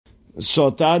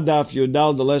Sotah Daf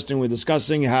Yudal, the last thing we're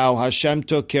discussing, how Hashem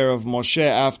took care of Moshe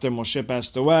after Moshe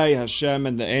passed away. Hashem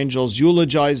and the angels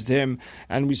eulogized him,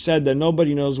 and we said that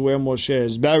nobody knows where Moshe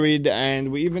is buried, and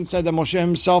we even said that Moshe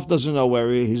himself doesn't know where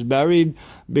he's buried,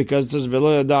 because it says,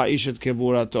 V'lo yada ishet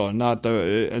kevurato. Not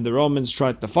the Romans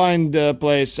tried to find the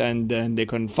place, and they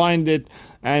couldn't find it,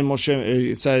 and Moshe,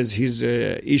 it says he's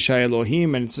Isha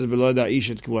Elohim, and it says, V'lo yada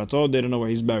ishet kevurato. They don't know where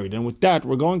he's buried. And with that,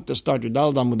 we're going to start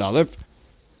Yudal Amud Aleph,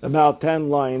 about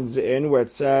 10 lines in, where it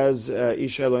says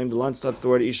Isha Elohim. The line starts with the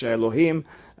word Isha Elohim.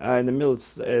 In the middle it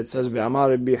says Ve'amar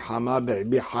Rabbi Hama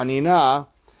Rabbi Hanina.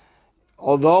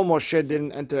 Although Moshe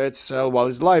didn't enter Etzl while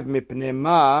his life, Mipnei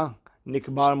Ma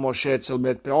Nikbar Moshe Etzel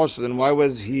Bet Peor. So then why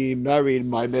was he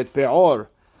buried by Bet Peor?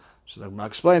 So the Gemara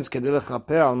explains, Kedei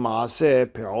lechaper al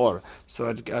Maaseh Peor,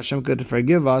 so that Hashem could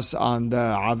forgive us on the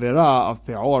Avera of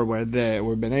Peor, where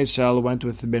Bnei Israel went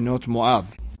with Benot Moav.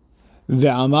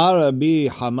 Ve'amar Rabbi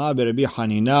Hama Rabbi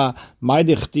Hanina, my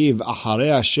dichtiv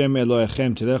acharei Hashem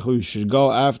Elohechem tilechu, you should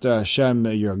go after Hashem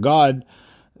your God.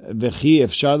 V'chi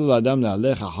efshar l'adam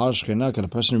la'alech achar Shechina, can a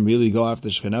person really go after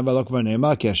Shechina? V'lo kvar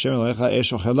ne'emar ki Hashem Elohecha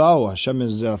esh ochelahu, Hashem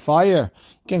is fire,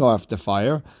 you can't go after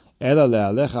fire. Ela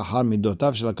le'alech achar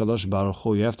midotav shel HaKadosh Baruch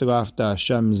Hu, you have to go after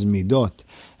Hashem's midot,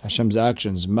 Hashem's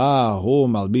actions. Ma hu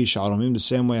malbish aromim, the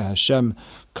same way Hashem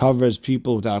covers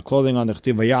people without clothing on the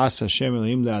chtiv. Vayas Hashem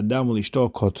Elohim le'adam u'lishto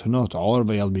kotnot or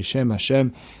vayalbishem.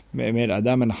 Hashem made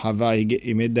Adam and Hava,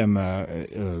 he made them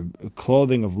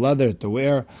clothing of leather to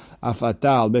wear.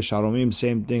 Afata albesh aromim,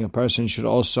 same thing, a person should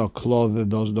also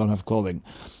clothe those who don't have clothing.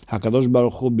 HaKadosh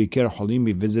Baruch Hu biker holim,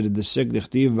 he visited the sick.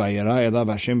 Dichtiv vayera elav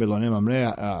Hashem belonim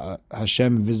amrei,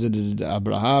 Hashem visited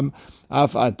Abraham.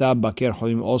 Af ata baker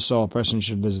holim, also a person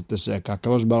should visit the sick.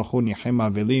 HaKadosh Baruch Hu nichem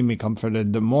avelim, he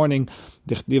comforted the mourning.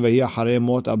 Dichtiv vayia harei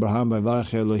mot Abraham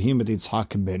vayvarech Elohim et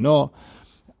Yitzhak beno.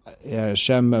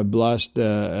 Hashem blessed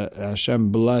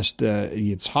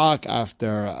Yitzhak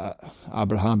after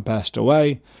Abraham passed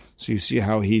away. So you see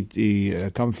how he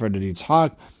comforted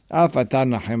Yitzhak.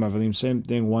 Same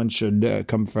thing, one should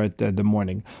comfort the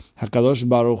mourning. HaKadosh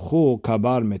Baruch Hu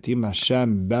kabar metim,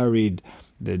 Hashem buried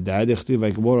the dad. He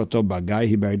buried Moshe.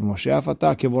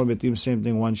 Afata kevor metim, same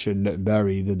thing, one should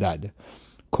bury the dad.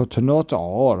 Kotnot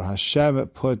or, Hashem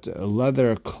put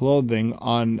leather clothing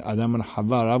on Adam and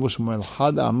Hava. Rav Shmuel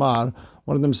Had Amar,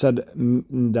 one of them said,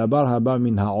 Dabar haba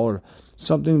min ha'or,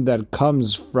 something that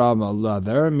comes from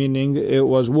leather, meaning it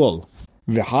was wool.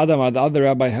 V'hadam, the other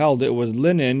rabbi held it was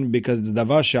linen, because it's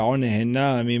davar she'or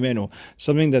nehena mimenu,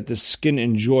 something that the skin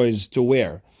enjoys to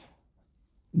wear.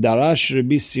 Darash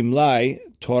Rabbi Simlai,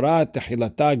 Torah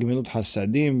tehilata gemilut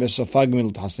hasadim vesofa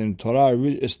gemilut hasadim.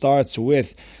 Torah starts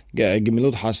with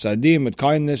gemilut hasadim, with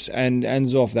kindness, and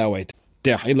ends off that way.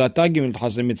 Tehilata gemilut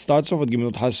hasadim, it starts off with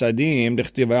gemilut hasadim.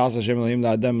 Dechtiv vayas Hashem Elohim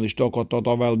la'adam lishto kotot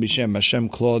oval b'shem. Hashem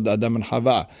clothed Adam and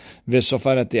Hava.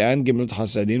 Vesofa, at the end, gemilut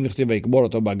hasadim. Dechtiv vayikbor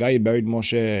oto bagay, buried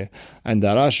Moshe. And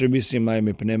Darash Rabbi Simlai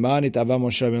mipnei ma nitava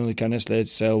Moshe Rabbeinu likanes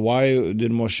le'Yisrael. Why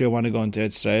did Moshe want to go into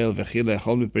Israel? V'chi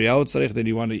le'echol mipriyah tzarich, did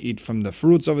he want to eat from the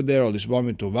fruits over there, or lishba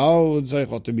mituvah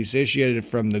tzarich, or to be satiated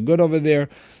from the good over there?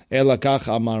 Ela kach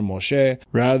amar Moshe.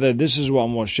 Rather, this is what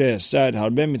Moshe said.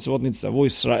 Harbe mitzvot nitzavu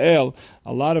Israel.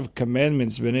 A lot of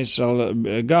commandments Bnei Israel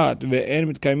got. Ve'en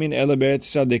mitkaymin ela be'eretz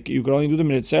Yisrael. You can only do them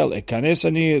in Israel. Ekanes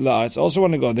ani la'aretz. Also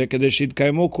want to go there. Kadesh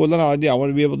yitkaymu kulan adi. I want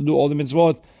to be able to do all the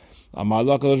mitzvot. Amar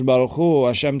lo HaKadosh Baruch Hu.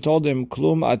 Hashem told him,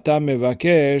 Klum ata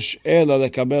mevakesh ela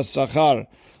lekabel sachar.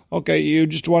 Okay, you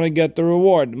just want to get the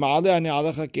reward.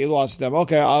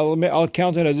 Okay, I'll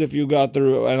count it as if you got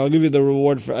the, and I'll give you the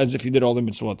reward for as if you did all the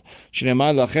mitzvot.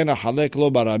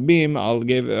 I'll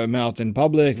give them out in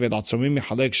public.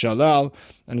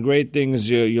 And great things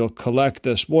you'll collect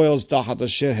the spoils.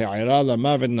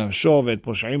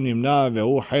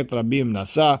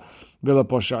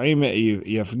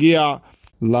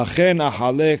 Lachen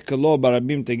ahalek lo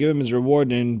barabim, to give him his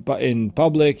reward in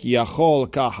public. Yachol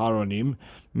kaharonim,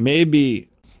 maybe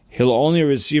he'll only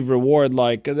receive reward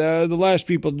like the last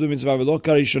people to do mitzvah. V'lo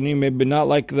karishonim, maybe not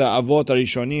like the avot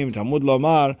arishonim. Talmud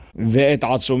lomar ve'et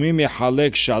atzumim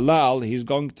yahalek shalal. He's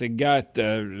going to get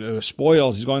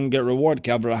spoils. He's going to get reward.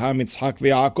 K'Avraham, Yitzhak,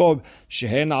 ve'Yaakov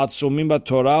shehen atzumim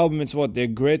b'Torah u'mitzvot. They're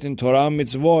great in Torah and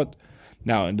mitzvot.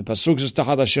 Now in the pasuk says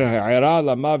tachat asher ha'ira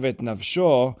lamavet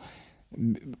nafsho.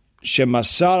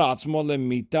 Shemasar atzmo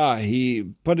lemita, he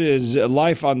put his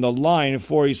life on the line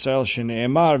for Yisrael.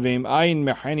 Shneimar ve'im ayin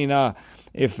mechanina,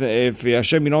 if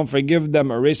Hashem, you don't forgive them,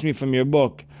 erase me from your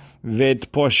book. Ve'et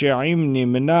poshe'im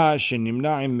nimna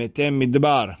shenimna'im metem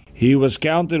midbar. He was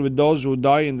counted with those who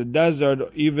die in the desert,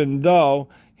 even though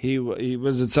he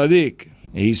was a tzaddik.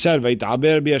 He said,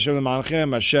 "Vayitaber bi Hashem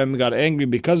l'ma'anchem." Hashem got angry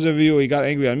because of you. He got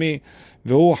angry on me.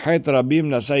 V'hu chet rabim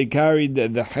nasa. He carried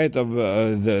the chet of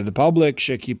the public.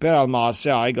 Shekiper al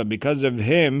ma'aseh ha'igel. Because of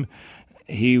him,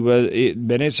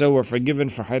 Bnei Israel were forgiven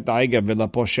for chet ha'igel.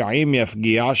 V'laposhaim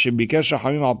yafgiya shebikesh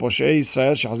rachamim al poshei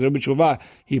Yisrael shechazru b'teshuvah.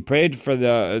 He prayed for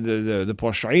the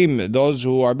poshaim, those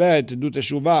who are bad, to do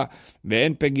teshuvah.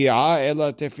 Ve'en pegiya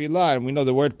ela tefillah. And we know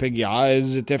the word pegiya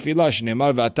is tefillah.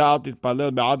 Shneimar v'ata al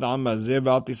titpalel ba'ad ha'am hazeh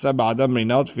v'al tisa ba'adam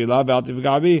rinal tefillah v'al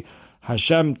tifga bi.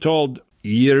 Hashem told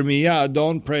Yirmiyah,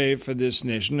 don't pray for this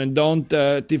nation and don't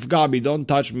tifgabi, don't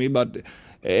touch me. But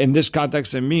in this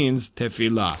context, it means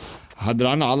tefillah.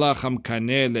 Hadran Allah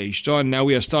chamkaneh leishto. And now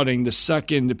we are starting the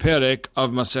second perek of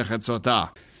Masechet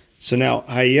Sotah. So now,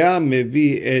 Haya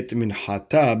mevi et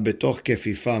minchata betoch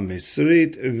kefifa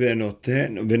misrit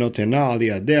venotena al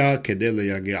yadea kedei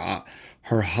leyage'a.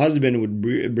 Her husband would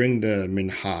bring the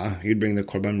mincha. He'd bring the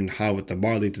korban mincha with the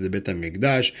barley to the Beit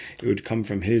HaMikdash. It would come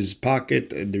from his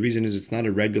pocket. The reason is it's not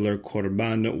a regular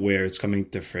korban where it's coming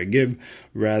to forgive.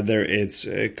 Rather, it's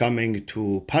coming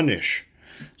to punish.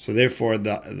 So therefore,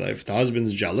 if the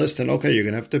husband's jealous, then okay, you're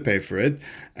going to have to pay for it.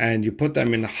 And you put that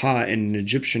mincha in an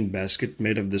Egyptian basket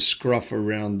made of the scruff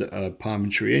around a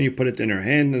palm tree, and you put it in her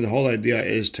hand, and the whole idea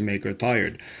is to make her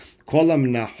tired. All the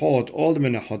menachot,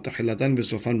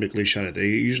 they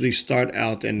usually start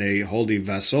out in a holy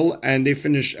vessel and they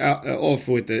finish off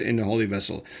with in a holy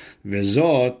vessel. And this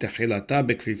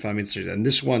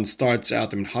one starts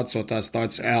out, Minhat Sotah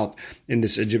starts out in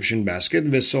this Egyptian basket,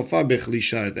 and ends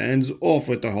off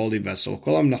with the holy vessel.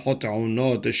 Every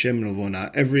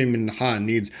mincha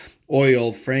needs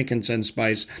oil, frankincense,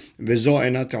 spice. And this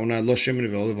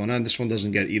one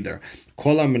doesn't get either.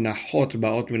 All minachot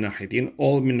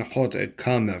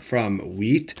come from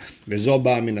wheat.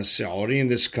 And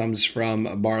this comes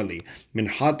from barley.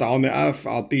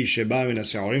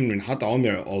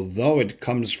 Although it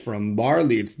comes from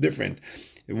barley, it's different.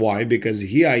 Why? Because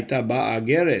hi'aita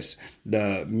ba'ageres,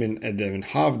 the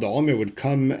mincha of the omer would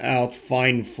come out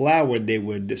fine flour. They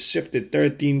would sift it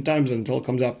 13 times until it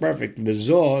comes out perfect.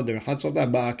 V'zo, the mincha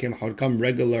sotah ba'akim, would come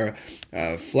regular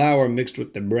flour mixed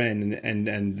with the bran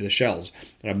and the shells.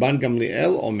 Rabban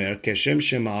Gamliel omer keshem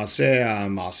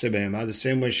shema'aseh behema, the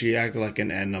same way she acted like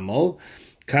an animal.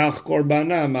 Kach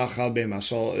korbana machal bema.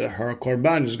 So her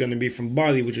korban is going to be from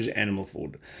barley, which is animal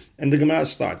food. And the Gemara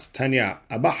starts, Tanya,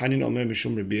 Abba Hanin omer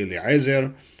mishum Rabbi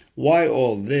Eliezer. Why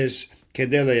all this?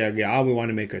 Kedei leyage'a, we want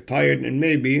to make her tired, and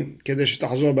maybe kedei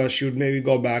shetachzor ba, she would maybe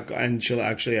go back and she'll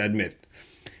actually admit.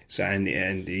 So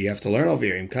and you have to learn over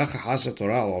here. If the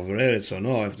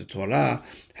Torah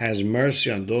has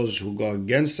mercy on those who go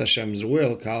against Hashem's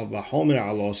will,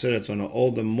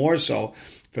 all the more so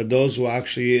for those who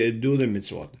actually do the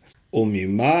mitzvot. What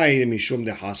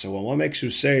makes you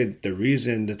say that the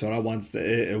reason the Torah wants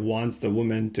the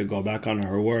woman to go back on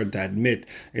her word to admit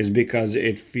is because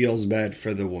it feels bad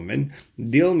for the woman?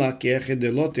 Maybe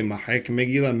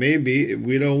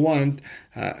we don't want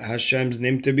Hashem's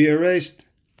name to be erased.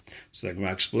 So the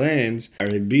Gemara explains,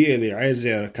 Rabbi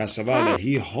Eliezer Kasava,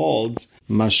 he holds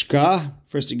mashka.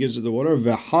 First he gives her the water,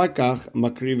 v'hakach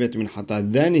makrivet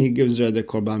minchata. Then he gives her the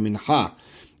korban mincha.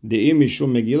 The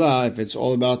imishum Megillah, if it's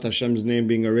all about Hashem's name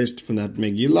being erased from that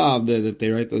Megillah that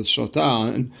they write the Sotah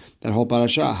on, that whole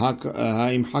parasha,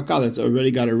 ha'im haka, that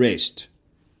already got erased.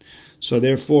 So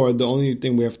therefore, the only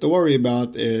thing we have to worry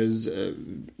about is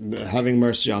having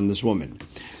mercy on this woman.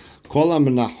 Kol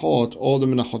ha-menachot, all the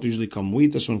menachot usually come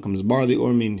wheat. This one comes barley or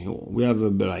minhu. We have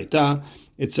a beraita.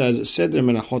 It says, Seder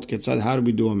menachot ketzad, how do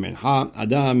we do a mencha?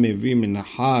 Adam mevi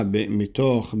menacha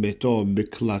mitoch beto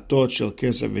beklatot shel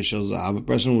kesef v'shel zahav. A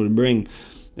person would bring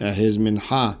his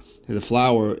mincha, the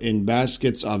flour, in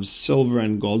baskets of silver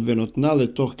and gold. V'notna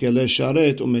letoch kele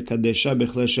sharet umekadesha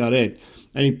bechle sharet.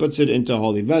 And he puts it into a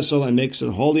holy vessel and makes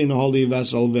it holy in a holy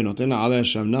vessel. V'notena aleh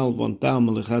shamnal vonta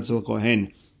melichatz el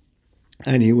kohen.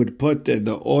 And he would put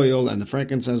the oil and the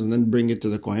frankincense and then bring it to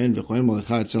the kohen. V'kohen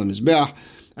melichatz el mizbeach.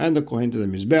 And the kohen to the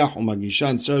mizbeach,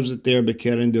 umagishan serves it there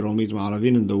bekeren diromit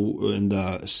ma'aravin in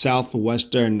the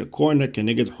southwestern corner,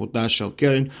 keneged chuta shel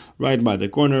keren, right by the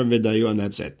corner, vidayu, and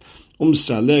that's it.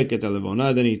 Salek et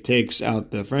elevona, then he takes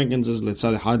out the frankincense,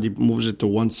 letzad had, he moves it to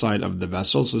one side of the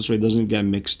vessel, so this way it doesn't get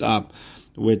mixed up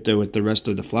with the rest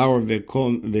of the flour.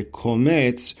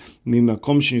 V'kometz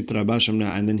mimakom shenitraba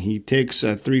shamna, and then he takes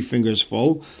 3 fingers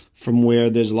full from where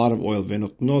there's a lot of oil.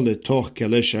 V'notno letoch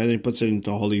kele sharet, and he puts it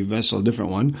into a holy vessel, a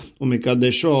different one.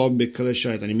 Umekadesho b'kele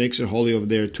sharet, and he makes it holy over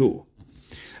there too.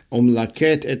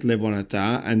 Umlaket et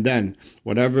levonata, and then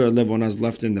whatever levona is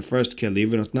left in the first keli,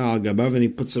 v'notna al gabav, and he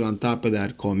puts it on top of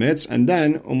that kometz, and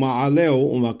then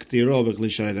uma'aleu umaktiro b'kli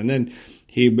sharet, and then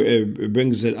he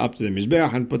brings it up to the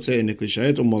mizbeach and puts it in the kli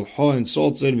sharet, umolcho, and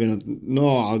salts it,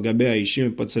 v'notno al gabei yishim,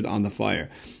 and puts it on the fire.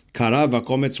 Karava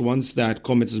kometz, once that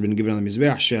kometz has been given on the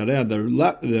mizbeach, she'area, the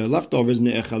leftovers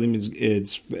ne'echalim,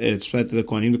 it's fed to the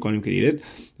kohanim could eat it.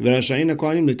 V'rashayin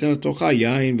kohanim l'ten tocha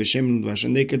yain v'shem v'ash,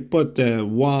 and they could put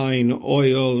wine,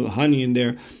 oil, honey in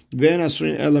there. V'en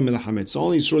asurin ela milhametz. The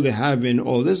only issur they have in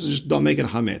all this is just don't make it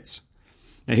hametz.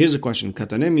 Now here's a question: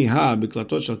 Katane miha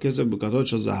b'klatot shel kesef b'klatot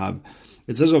shel zahav.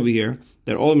 It says over here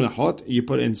that all melachot you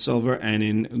put in silver and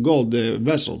in gold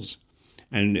vessels.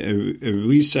 And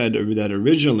we said that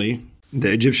originally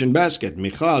the Egyptian basket,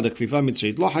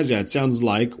 it sounds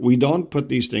like we don't put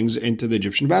these things into the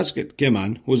Egyptian basket.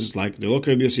 Keman, who's this like? It's not like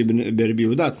Rabbi Yossi ben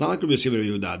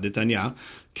Yehuda. Detanya,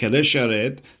 kele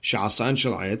sharet, sha'asan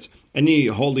shel ayetz, any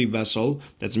holy vessel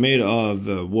that's made of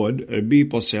wood. Rabbi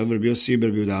posel, Rabbi Yossi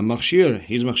ben Yehuda, machshir.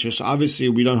 He's machshir. So obviously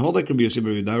we don't hold like Rabbi Yossi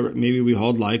ben Yehuda. Maybe we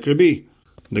hold like Rabbi.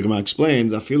 The Gemara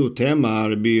explains, Afilu Tema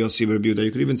Rabbi Yossi Rabbi Yehuda.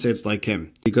 You could even say it's like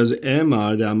him, because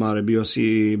Emar the Amar Rabbi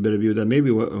Yossi Rabbi Yehuda.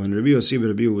 Maybe when Rabbi Yossi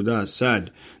Rabbi Yehuda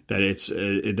said that it's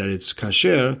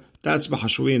kasher, that's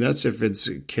b'hashuvin. That's if it's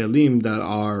kelim that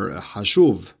are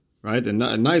hashuv, right, and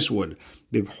not a nice wood.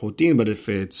 But if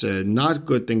it's not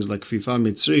good things like fifa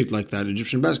mitzrit, like that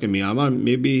Egyptian basket,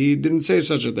 maybe he didn't say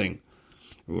such a thing.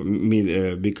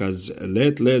 Because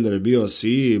let Rabbi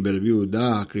Yossi Rabbi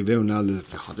Yehuda hakriveu na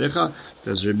lefachatecha,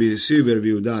 does Rabbi Yossi Rabbi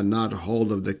Yehuda not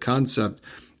hold of the concept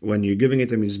when you're giving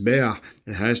it a mizbeach,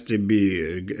 it has to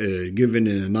be given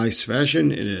in a nice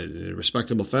fashion, in a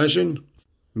respectable fashion?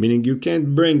 Meaning you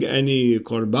can't bring any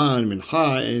korban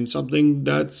mincha in something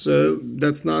that's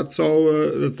not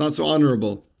so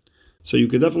honorable. So you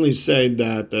could definitely say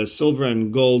that a silver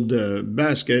and gold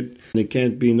basket, and it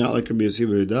can't be not like Rabbi Yossi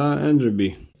Yehuda and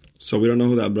Rabbi. So we don't know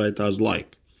who that braita is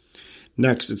like.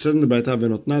 Next, it says in the braita,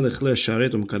 "V'notna lechle sharet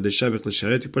umkadesha b'kle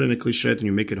sharet." You put in a kli sharet and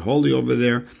you make it holy over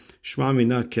there. Shma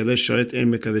mina kle sharet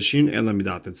en mekadeshin ela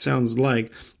midat. It sounds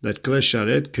like that kle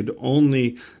sharet could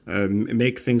only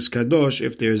make things kadosh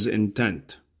if there's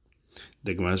intent.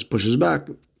 The Gemara pushes back,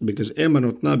 because maybe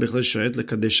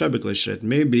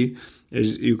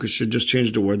should just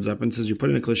change the words up and says you put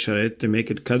in a kli sharet to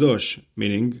make it kadosh,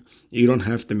 meaning you don't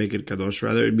have to make it kadosh,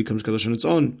 rather it becomes kadosh on its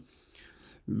own.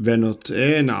 Then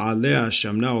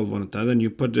you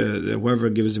put whoever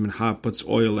gives him mincha puts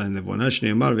oil and levona,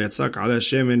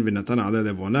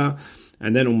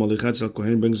 and then umolichatz al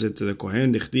kohen brings it to the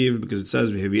kohen dichtiv, because it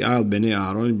says v'hevi'al bnei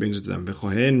Aaron, brings it to them.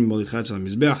 V'kohen molichatz al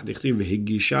mizbeach dichtiv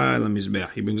v'higisha al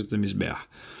mizbeach, he brings it to the mizbeach.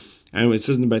 Anyway, it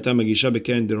says in the Baita Magisha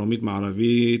bekeren deromit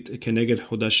ma'aravit keneged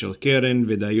chodash shel keren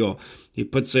v'dayo. He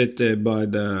puts it by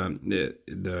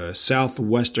the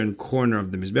southwestern corner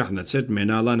of the mizbeach, and that's it.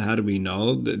 Menalan, how do we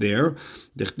know there?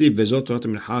 Dichtiv vezot torat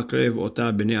mincha krev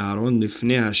ota bnei Aaron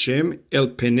lifnei Hashem el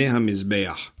penei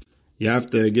hamizbeach. You have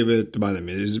to give it by the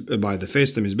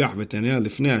face of the mizbeach. V'tanei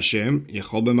lifnei Hashem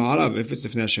yechol b'ma'arav. If it's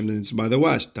lifnei Hashem, then it's by the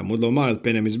west. Tamud lomar el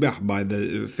penei mizbeach, by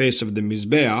the face of the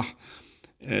mizbeach.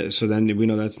 So then we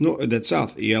know that's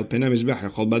south.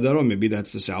 Maybe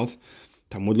that's the south.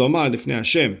 Tamud lomar lifnei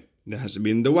Hashem. That has to be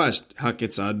in the west. How do you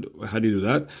do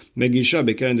that? Megisha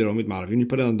bekeren deromit ma'aravin. You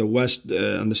put it on the west,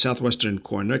 on the southwestern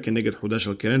corner. Keneged chodash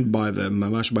shel keren, by the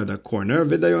corner.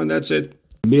 V'dayo, and that's it.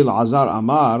 Bil Azar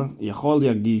Amar Yachol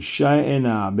Yagisha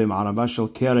ena b'ma'arava shel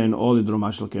keren or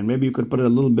lidroma shel keren. Maybe you could put it a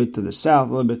little bit to the south,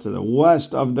 a little bit to the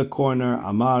west of the corner.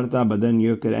 Amarta, but then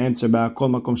you could answer back. Kol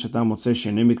makom shetam motzei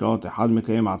sheni mikraot echad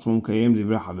mekayem atzmo mekayem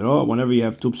divrei havero. Whenever you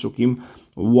have two psukim,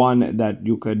 one that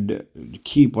you could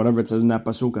keep whatever it says in that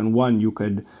pasuk, and one you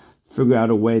could figure out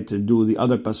a way to do the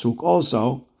other pasuk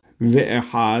also.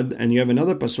 Ve'ehad, and you have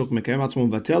another pasuk mekayem atzmo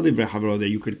vatel divrei havero, that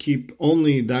you could keep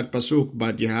only that pasuk,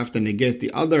 but you have to negate the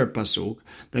other pasuk.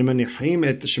 Then manihim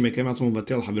et shemekayem atzmo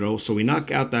vatel havero. So we knock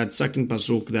out that second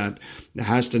pasuk that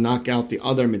has to knock out the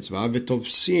other mitzvah.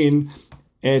 V'tovsin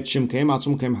et shemekayem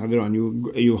atzmo mekayem havero, and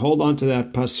you hold on to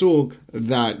that pasuk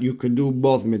that you could do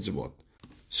both mitzvot.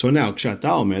 So now, when you said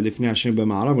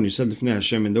Lifnei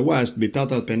Hashem in the west,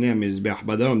 bitat al penei mizbeach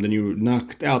badarom, then you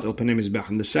knocked out al penei mizbeach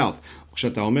in the south. When you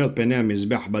said al penei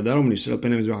mizbeach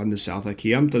in the south,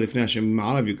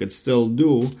 you could still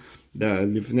do the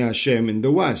Lifnei Hashem in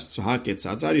the west. So how do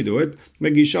you do it?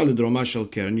 Megisha lidroma shel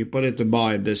keren, you put it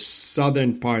by the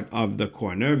southern part of the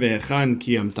corner. Ve'echan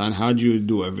kiyamtan, how do you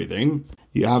do everything?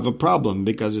 You have a problem,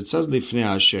 because it says Lifnei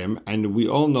Hashem, and we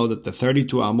all know that the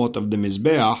 32 amot of the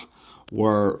mizbeach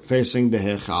were facing the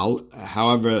Hechal.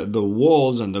 However, the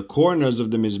walls and the corners of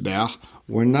the Mizbeach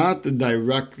we're not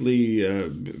directly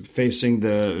facing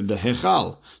the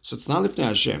Hechal. So it's not Lifnei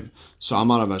Hashem. So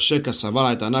Amar Rav Ashi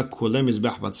Kasavar Tana Kulem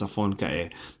Mizbech Batzafon Ka'eh.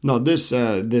 No, this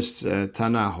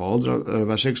Tana holds. Rav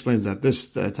Ashi explains that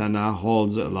this Tana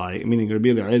holds like, meaning Rabbi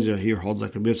Eliezer here holds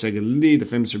like Rabbi Yosef Galili, the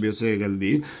famous Rabbi Yosef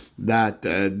Galili, that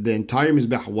the entire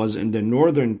Mizbech was in the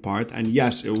northern part, and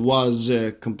yes, it was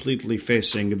completely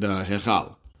facing the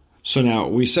Hechal. So now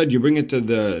we said you bring it to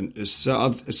the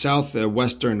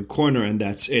southwestern corner, and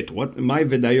that's it. What my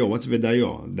vidayo? What's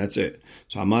vidayo? That's it.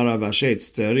 So Amar Rav Ashi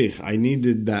tzarich. I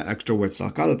needed that extra word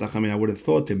salkalatach. I mean, I would have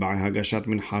thought tibai hagashat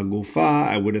mincha gufa.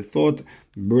 I would have thought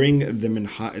bring the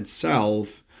mincha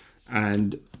itself,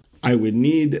 and I would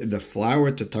need the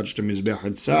flour to touch the mizbeach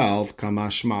itself.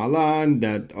 Kamash ma'alan.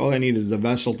 That all I need is the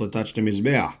vessel to touch the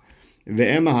mizbeach. Why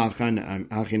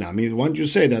don't you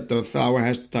say that the flour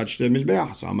has to touch the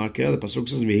mizbeach? So Amar Kira, the pasuk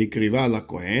says, "V'hikriva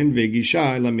lakohen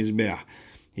v'gisha la mizbeach."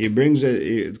 He brings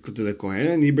it to the kohen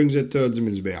and he brings it to the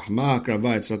mizbeach. Ma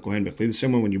akrava it's kohen b'kli. The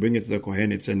same one when you bring it to the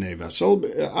kohen, it's in a vessel.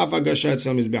 Avagasha it's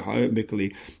mizbeach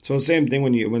b'kli. So the same thing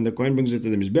when the kohen brings it to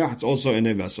the mizbeach, it's also in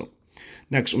a vessel.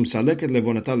 Next, saleket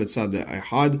levonata letzad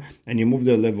ehad, and you move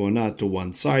the levona to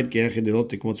one side. This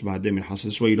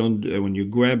way, you don't. When you're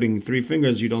grabbing three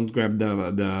fingers, you don't grab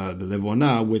the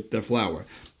levona with the flour.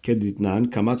 Keditnan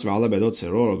kamatz v'ala bedot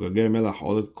seror gager melach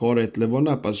or koret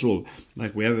levona pasul.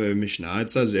 Like we have a mishnah,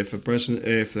 it says if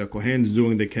the kohen's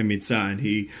doing the kemitzah and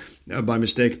he by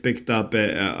mistake picked up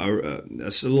a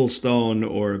little stone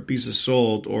or a piece of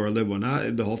salt or a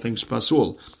levona, the whole thing's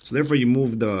pasul. So therefore, you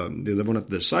move the levona to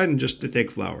the side and just to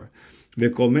take flour.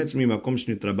 V'kometz mimakom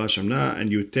shnitraba shamna,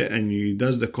 and he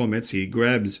does the kometz. He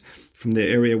grabs from the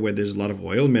area where there's a lot of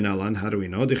oil. Menalan, how do we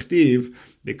know? Dichtiv,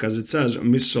 because it says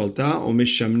missolta or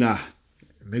mishamna,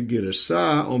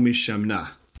 megirsa or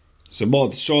mishamna. So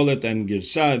both solet and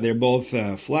girsa, they're both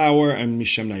flour and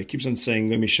mishamna. He keeps on saying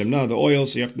the mishamna, the oil.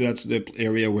 So that's the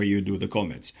area where you do the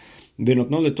kometz.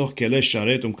 ונותנו לתוך כלי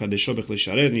שרת ומקדשו בכלי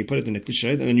שרת, and you put it in a kli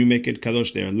sharet, and then you make it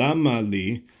kadosh there. Lama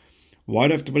li? Why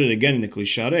do I have to put it again in a kli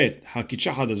sharet?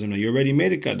 Hakichaha doesn't know. You already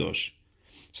made it kadosh.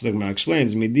 So the Gemara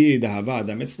explains, Midi dahava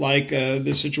dam. It's like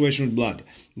the situation with blood.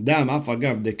 Dam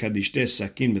afagav de kadishte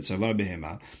sakin betzavar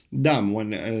behema. Dam,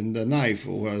 when the knife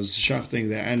was shachting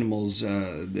the animal's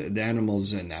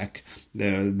neck,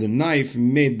 the knife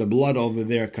made the blood over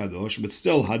there kadosh, but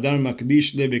still hadar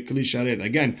makdish de bekli sharet.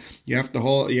 Again, you have to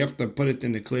put it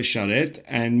in the kli sharet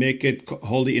and make it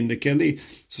holy in the keli.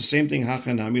 So same thing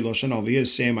hachanami loshan over here,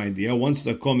 same idea. Once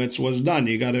the kometz was done,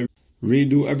 you got to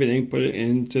redo everything, put it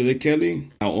into the keli.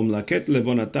 Now, umlaket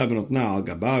levonata v'notna al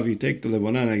gabav. You take the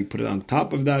levona and you put it on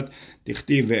top of that.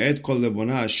 Tichtiv ve'et kol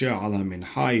levona asher al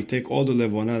mincha. You take all the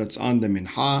levona that's on the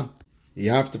mincha.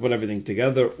 You have to put everything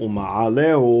together.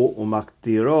 Uma'alehu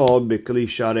umaktiro b'kli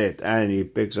sharet. And he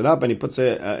picks it up and he puts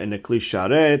it in a kli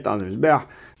sharet on the mizbeach.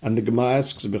 And the Gemara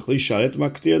asks, "B'kli sharet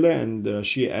maktirle," and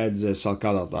she adds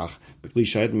salkalatach. B'kli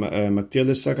sharet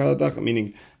maktirle salkalatach,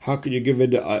 meaning how could you give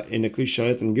it in a kli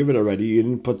sharet and give it already? You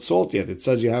didn't put salt yet. It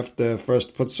says you have to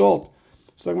first put salt.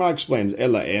 So the Gemara explains,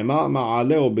 "Ela ema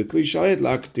ma'aleo b'kli sharet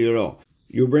la'aktiro."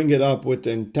 You bring it up with the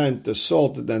intent to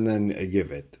salt it and then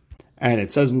give it. And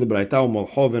it says in the Braita,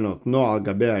 "Molcho v'notno al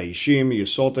gabei ha'ishim." You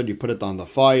salt it, you put it on the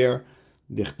fire.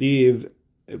 Dichtiv.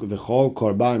 All the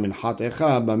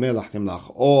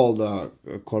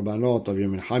korbanot of your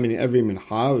mincha, meaning every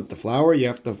mincha with the flour, you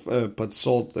have to put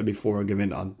salt before giving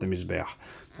it on the mizbeach.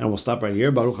 And we'll stop right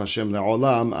here. Baruch Hashem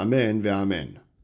le'olam. Amen ve'amen.